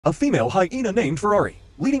A female hyena named Ferrari,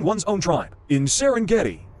 leading one's own tribe in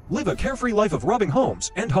Serengedi, live a carefree life of robbing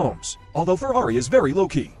homes and homes. Although Ferrari is very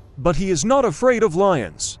low-key, but he is not afraid of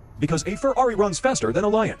lions, because a Ferrari runs faster than a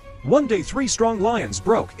lion. One day 3 strong lions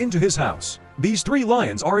broke into his house. These 3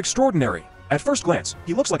 lions are extraordinary. At first glance,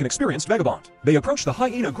 he looks like an experienced vagabond. They approach the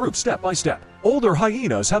hyena group step by step. Older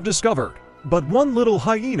hyenas have discovered, but one little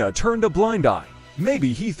hyena turned a blind eye.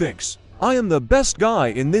 Maybe he thinks, I am the best guy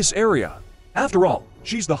in this area. After all,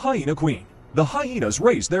 she's the hyena queen. The hyenas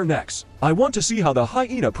raise their necks. I want to see how the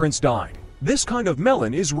hyena prince died. This kind of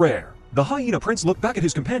melon is rare. The hyena prince looked back at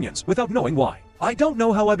his companions without knowing why. I don't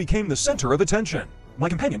know how I became the center of attention. My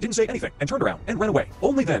companion didn't say anything and turned around and ran away.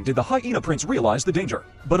 Only then did the hyena prince realize the danger.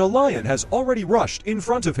 But a lion has already rushed in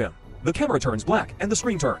front of him. The camera turns black and the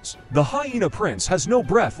screen turns. The hyena prince has no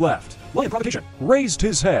breath left. Lion provocation raised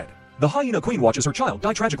his head. The hyena queen watches her child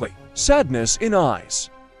die tragically. Sadness in eyes.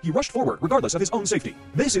 He rushed forward regardless of his own safety.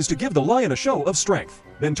 This is to give the lion a show of strength.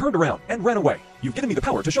 Then turned around and ran away. You've given me the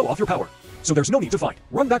power to show off your power. So there's no need to fight.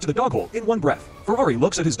 Run back to the dog hole in one breath. Ferrari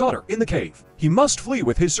looks at his daughter in the cave. He must flee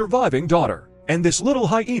with his surviving daughter. And this little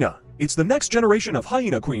hyena, it's the next generation of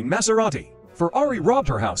hyena queen Maserati. Ferrari robbed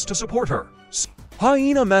her house to support her.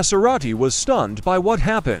 Hyena Maserati was stunned by what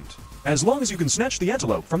happened. As long as you can snatch the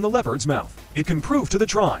antelope from the leopard's mouth, it can prove to the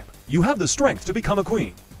tribe you have the strength to become a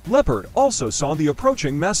queen. Leopard also saw the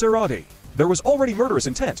approaching Maserati. There was already murderous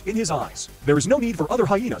intent in his eyes. There is no need for other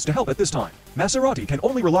hyenas to help at this time. Maserati can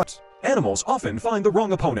only rely. Animals often find the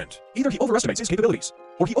wrong opponent. Either he overestimates his capabilities,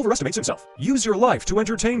 or he overestimates himself. Use your life to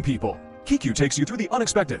entertain people. Kiku takes you through the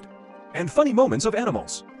unexpected and funny moments of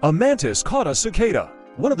animals. A mantis caught a cicada.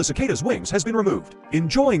 One of the cicada's wings has been removed.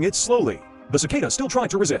 Enjoying it slowly, the cicada still tried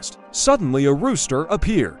to resist. Suddenly a rooster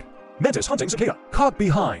appeared. Mantis hunting cicada. Caught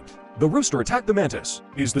behind. The rooster attacked the mantis.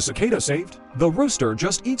 Is the cicada saved? The rooster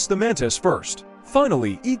just eats the mantis first.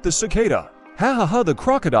 Finally, eat the cicada. Ha ha ha, the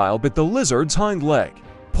crocodile bit the lizard's hind leg,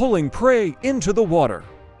 pulling prey into the water.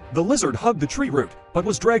 The lizard hugged the tree root, but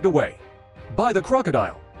was dragged away by the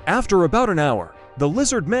crocodile. After about an hour, the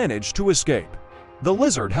lizard managed to escape. The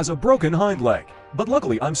lizard has a broken hind leg, but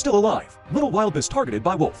luckily I'm still alive. Little wildebeest targeted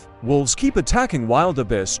by wolf. Wolves keep attacking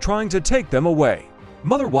wildebeest, trying to take them away.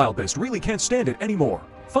 Mother wildebeest really can't stand it anymore.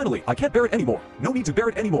 Finally, I can't bear it anymore. No need to bear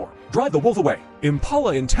it anymore. Drive the wolf away.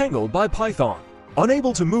 Impala entangled by python.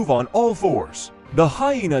 Unable to move on all fours, the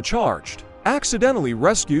hyena charged. Accidentally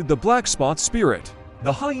rescued the black spot spirit.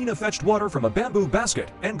 The hyena fetched water from a bamboo basket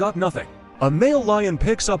and got nothing. A male lion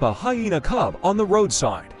picks up a hyena cub on the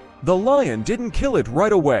roadside. The lion didn't kill it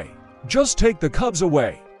right away. Just take the cubs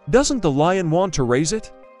away. Doesn't the lion want to raise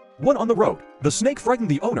it? One on the road, the snake frightened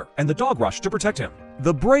the owner and the dog rushed to protect him.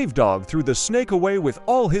 The brave dog threw the snake away with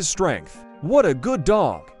all his strength. What a good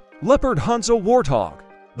dog. Leopard hunts a warthog.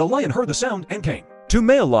 The lion heard the sound and came. 2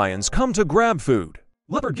 male lions come to grab food.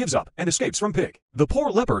 Leopard gives up and escapes from pig. The poor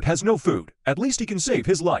leopard has no food. At least he can save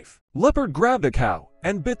his life. Leopard grabbed a cow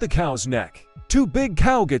and bit the cow's neck. 2 big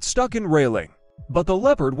cow get stuck in railing, but the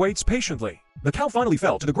leopard waits patiently. The cow finally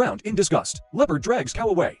fell to the ground in disgust. Leopard drags cow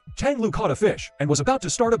away. Tang Lu caught a fish and was about to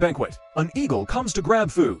start a banquet. An eagle comes to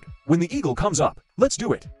grab food. When the eagle comes up, let's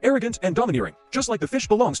do it. Arrogant and domineering, just like the fish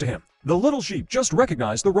belongs to him. The little sheep just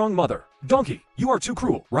recognized the wrong mother. Donkey, you are too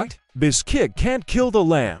cruel, right? This kid can't kill the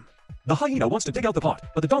lamb. The hyena wants to dig out the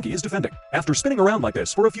pot, but the donkey is defending. After spinning around like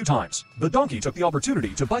this for a few times, the donkey took the opportunity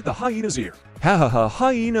to bite the hyena's ear. Ha ha ha,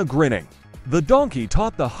 hyena grinning. The donkey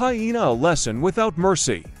taught the hyena a lesson without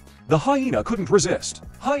mercy. The hyena couldn't resist.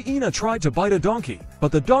 Hyena tried to bite a donkey, but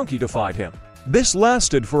the donkey defied him. This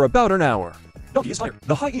lasted for about an hour. Donkey is tired.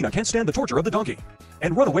 The hyena can't stand the torture of the donkey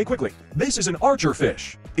and run away quickly. This is an archer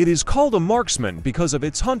fish. It is called a marksman because of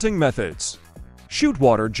its hunting methods. Shoot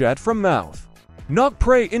water jet from mouth. Knock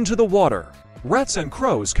prey into the water. Rats and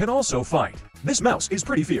crows can also fight. This mouse is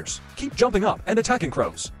pretty fierce. Keep jumping up and attacking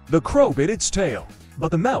crows. The crow bit its tail,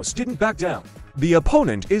 but the mouse didn't back down. The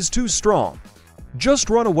opponent is too strong. Just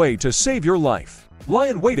run away to save your life.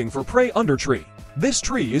 Lion waiting for prey under tree. This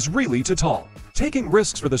tree is really too tall. Taking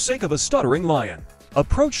risks for the sake of a stuttering lion.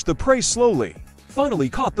 Approached the prey slowly. Finally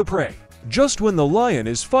caught the prey. Just when the lion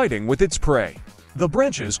is fighting with its prey. The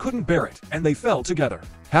branches couldn't bear it, and they fell together.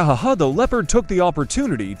 Ha ha ha, the leopard took the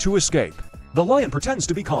opportunity to escape. The lion pretends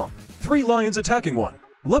to be calm. 3 lions attacking one.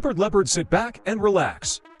 Leopard sit back and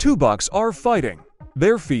relax. 2 bucks are fighting.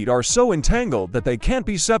 Their feet are so entangled that they can't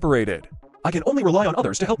be separated. I can only rely on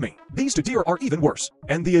others to help me. These 2 deer are even worse.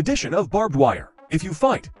 And the addition of barbed wire. If you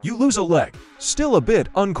fight, you lose a leg. Still a bit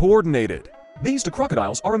uncoordinated. These 2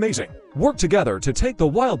 crocodiles are amazing. Work together to take the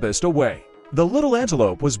wildebeest away. The little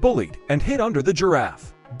antelope was bullied and hid under the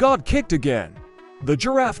giraffe. Got kicked again. The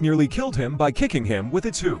giraffe nearly killed him by kicking him with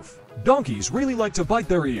its hoof. Donkeys really like to bite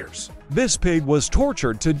their ears. This pig was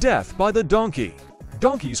tortured to death by the donkey.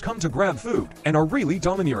 Donkeys come to grab food and are really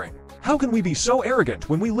domineering. How can we be so arrogant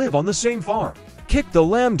when we live on the same farm? Kick the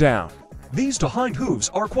lamb down. These two hind hooves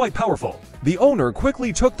are quite powerful. The owner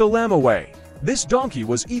quickly took the lamb away. This donkey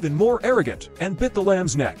was even more arrogant and bit the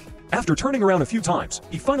lamb's neck. After turning around a few times,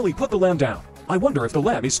 he finally put the lamb down. I wonder if the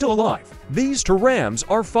lamb is still alive. These two rams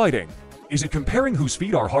are fighting. Is it comparing whose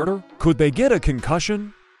feet are harder? Could they get a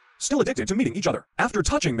concussion? Still addicted to meeting each other. After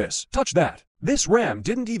touching this, touch that. This ram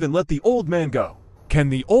didn't even let the old man go. Can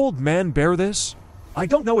the old man bear this? I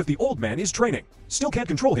don't know if the old man is training. Still can't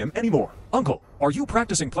control him anymore. Uncle, are you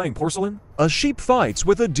practicing playing porcelain? A sheep fights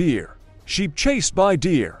with a deer. Sheep chased by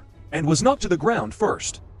deer and was knocked to the ground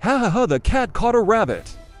first. Ha ha ha, the cat caught a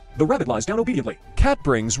rabbit. The rabbit lies down obediently. Cat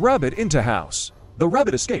brings rabbit into house. The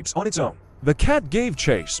rabbit escapes on its own. The cat gave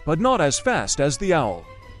chase, but not as fast as the owl.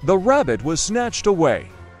 The rabbit was snatched away.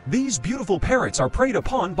 These beautiful parrots are preyed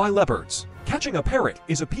upon by leopards. Catching a parrot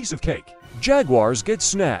is a piece of cake. Jaguars get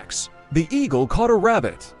snacks. The eagle caught a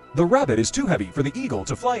rabbit. The rabbit is too heavy for the eagle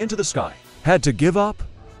to fly into the sky. Had to give up?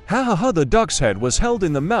 Ha ha ha, the duck's head was held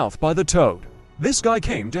in the mouth by the toad. This guy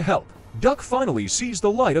came to help. Duck finally sees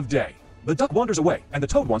the light of day. The duck wanders away, and the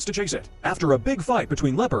toad wants to chase it. After a big fight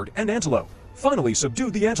between leopard and antelope, finally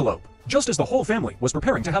subdued the antelope, just as the whole family was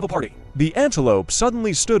preparing to have a party. The antelope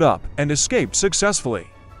suddenly stood up and escaped successfully.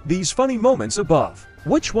 These funny moments above.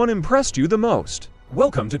 Which one impressed you the most?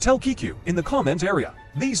 Welcome to Tell Kiku in the comment area.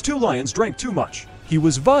 These two lions drank too much. He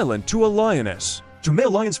was violent to a lioness. Two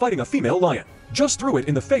male lions fighting a female lion. Just threw it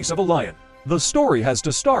in the face of a lion. The story has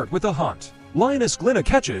to start with a hunt. Lioness Glenna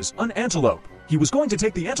catches an antelope. He was going to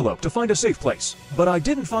take the antelope to find a safe place, but I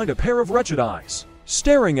didn't find a pair of wretched eyes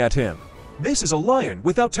staring at him. This is a lion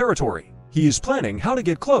without territory. He is planning how to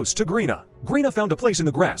get close to Grina. Grina found a place in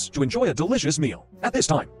the grass to enjoy a delicious meal. At this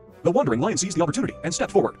time, the wandering lion seized the opportunity and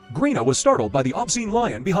stepped forward. Grina was startled by the obscene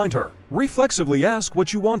lion behind her. Reflexively asked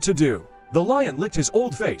what you want to do. The lion licked his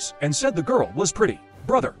old face and said the girl was pretty.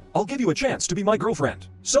 Brother, I'll give you a chance to be my girlfriend.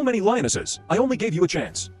 So many lionesses, I only gave you a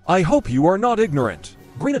chance. I hope you are not ignorant.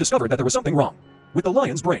 Grina discovered that there was something wrong with the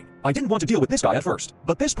lion's brain. I didn't want to deal with this guy at first,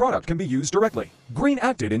 but this product can be used directly. Green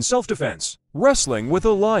acted in self-defense, wrestling with a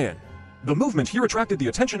lion. The movement here attracted the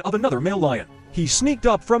attention of another male lion. He sneaked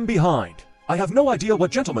up from behind. I have no idea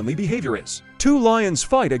what gentlemanly behavior is. Two lions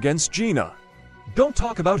fight against Gina. Don't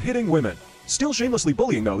talk about hitting women. Still shamelessly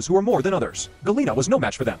bullying those who are more than others. Galena was no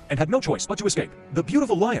match for them and had no choice but to escape. The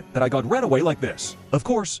beautiful lion that I got ran away like this. Of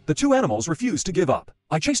course, the two animals refused to give up.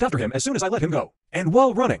 I chased after him as soon as I let him go. And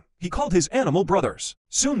while running, he called his animal brothers.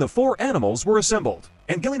 Soon the four animals were assembled.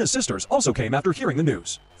 And Galena's sisters also came after hearing the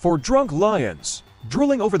news. Four drunk lions,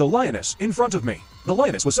 drooling over the lioness in front of me. The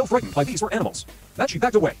lioness was so frightened by these four animals that she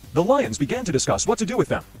backed away. The lions began to discuss what to do with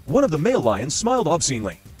them. One of the male lions smiled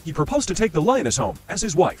obscenely. He proposed to take the lioness home as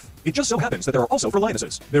his wife. It just so happens that there are also four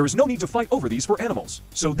lionesses. There is no need to fight over these four animals.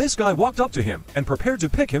 So this guy walked up to him and prepared to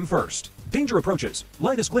pick him first. Danger approaches.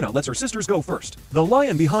 Lioness Glenna lets her sisters go first. The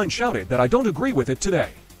lion behind shouted that I don't agree with it today.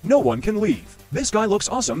 No one can leave. This guy looks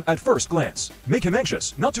awesome at first glance. Make him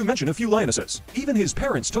anxious, not to mention a few lionesses. Even his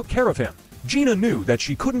parents took care of him. Gina knew that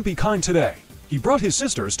she couldn't be kind today. He brought his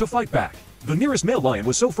sisters to fight back. The nearest male lion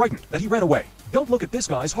was so frightened that he ran away. Don't look at this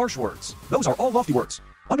guy's harsh words. Those are all lofty words.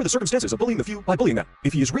 Under the circumstances of bullying the few by bullying them,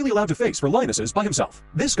 if he is really allowed to face for lionesses by himself,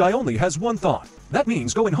 this guy only has one thought. That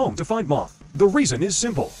means going home to find mom. The reason is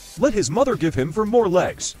simple. Let his mother give him for more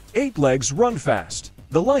legs. 8 legs run fast.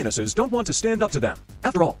 The lionesses don't want to stand up to them.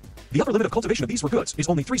 After all, the upper limit of cultivation of these four goods is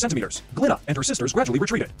only 3 centimeters. Glenna and her sisters gradually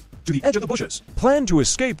retreated to the edge of the bushes. Planned to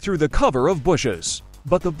escape through the cover of bushes.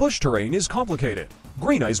 But the bush terrain is complicated.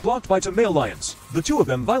 Grina is blocked by 2 male lions. The 2 of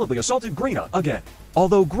them violently assaulted Grina again.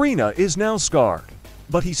 Although Grina is now scarred.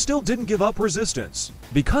 But he still didn't give up resistance,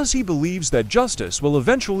 because he believes that justice will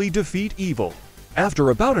eventually defeat evil. After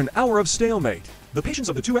about an hour of stalemate, the patience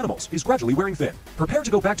of the 2 animals is gradually wearing thin, prepared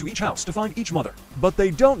to go back to each house to find each mother. But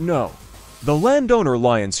they don't know. The landowner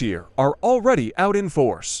lions here are already out in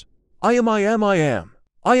force. I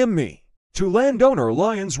am me. 2 landowner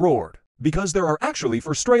lions roared, because there are actually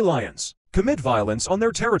 4 stray lions. Commit violence on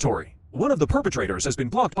their territory. One of the perpetrators has been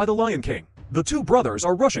blocked by the Lion King. The 2 brothers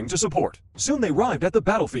are rushing to support. Soon they arrived at the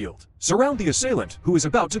battlefield. Surround the assailant, who is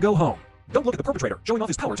about to go home. Don't look at the perpetrator showing off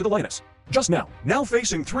his power to the lioness. Just now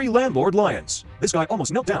facing 3 landlord lions. This guy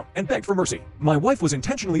almost knelt down and begged for mercy. My wife was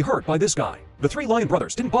intentionally hurt by this guy. The 3 lion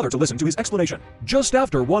brothers didn't bother to listen to his explanation. Just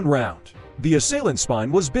after 1 round, the assailant's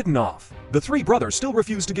spine was bitten off. The 3 brothers still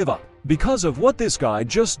refused to give up because of what this guy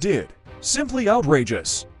just did. Simply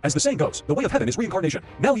outrageous. As the saying goes, the way of heaven is reincarnation.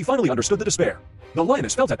 Now he finally understood the despair the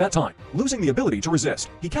lioness felt at that time. Losing the ability to resist,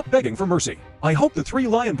 he kept begging for mercy. I hope the 3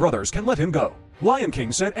 lion brothers can let him go. Lion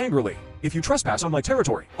King said angrily, if you trespass on my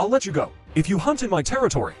territory, I'll let you go. If you hunt in my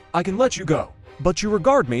territory, I can let you go. But you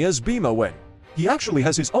regard me as Bhima when he actually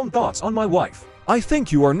has his own thoughts on my wife. I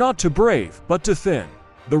think you are not too brave, but too thin.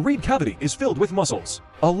 The reed cavity is filled with muscles.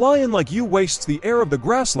 A lion like you wastes the air of the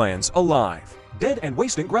grasslands alive. Dead and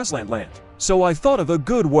wasting grassland land. So I thought of a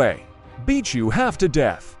good way. Beat you half to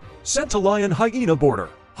death. Sent to lion hyena border.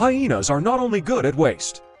 Hyenas are not only good at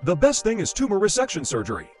waste. The best thing is tumor resection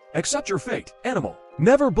surgery. Accept your fate, animal.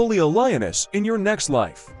 Never bully a lioness in your next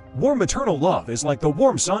life. Warm maternal love is like the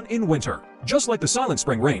warm sun in winter. Just like the silent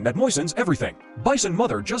spring rain that moistens everything. Bison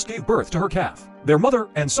mother just gave birth to her calf. Their mother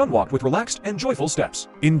and son walked with relaxed and joyful steps.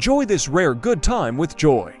 Enjoy this rare good time with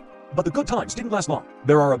joy. But the good times didn't last long.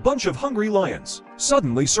 There are a bunch of hungry lions,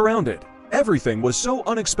 suddenly surrounded. Everything was so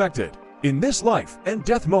unexpected. In this life and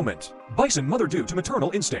death moment, bison mother due to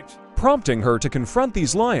maternal instinct, prompting her to confront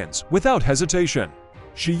these lions without hesitation.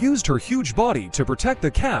 She used her huge body to protect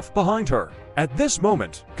the calf behind her. At this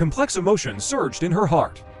moment, complex emotions surged in her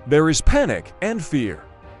heart. There is panic and fear.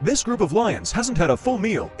 This group of lions hasn't had a full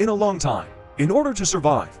meal in a long time. In order to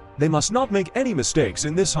survive, they must not make any mistakes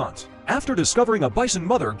in this hunt. After discovering a bison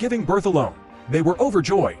mother giving birth alone, they were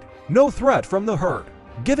overjoyed. No threat from the herd,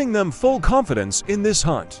 giving them full confidence in this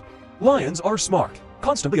hunt. Lions are smart,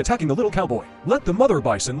 constantly attacking the little cowboy. Let the mother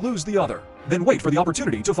bison lose the other, then wait for the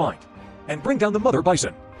opportunity to find and bring down the mother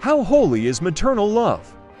bison. How holy is maternal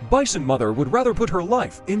love? Bison mother would rather put her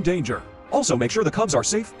life in danger. Also make sure the cubs are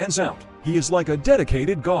safe and sound. He is like a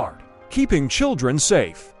dedicated guard, keeping children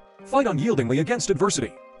safe. Fight unyieldingly against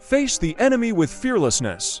adversity. Face the enemy with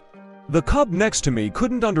fearlessness. The cub next to me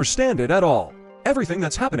couldn't understand it at all. Everything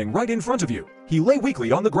that's happening right in front of you. He lay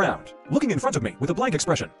weakly on the ground, looking in front of me with a blank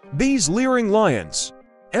expression. These leering lions.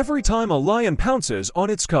 Every time a lion pounces on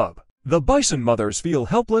its cub, the bison mothers feel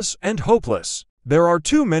helpless and hopeless. There are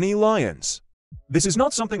too many lions. This is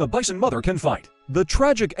not something a bison mother can fight. The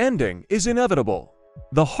tragic ending is inevitable.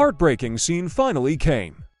 The heartbreaking scene finally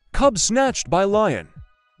came. Cub snatched by lion.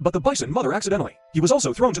 But the bison mother accidentally. He was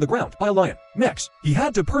also thrown to the ground by a lion. Next, he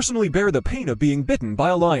had to personally bear the pain of being bitten by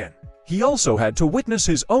a lion. He also had to witness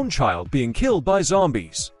his own child being killed by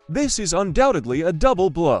zombies. This is undoubtedly a double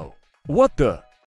blow. What the?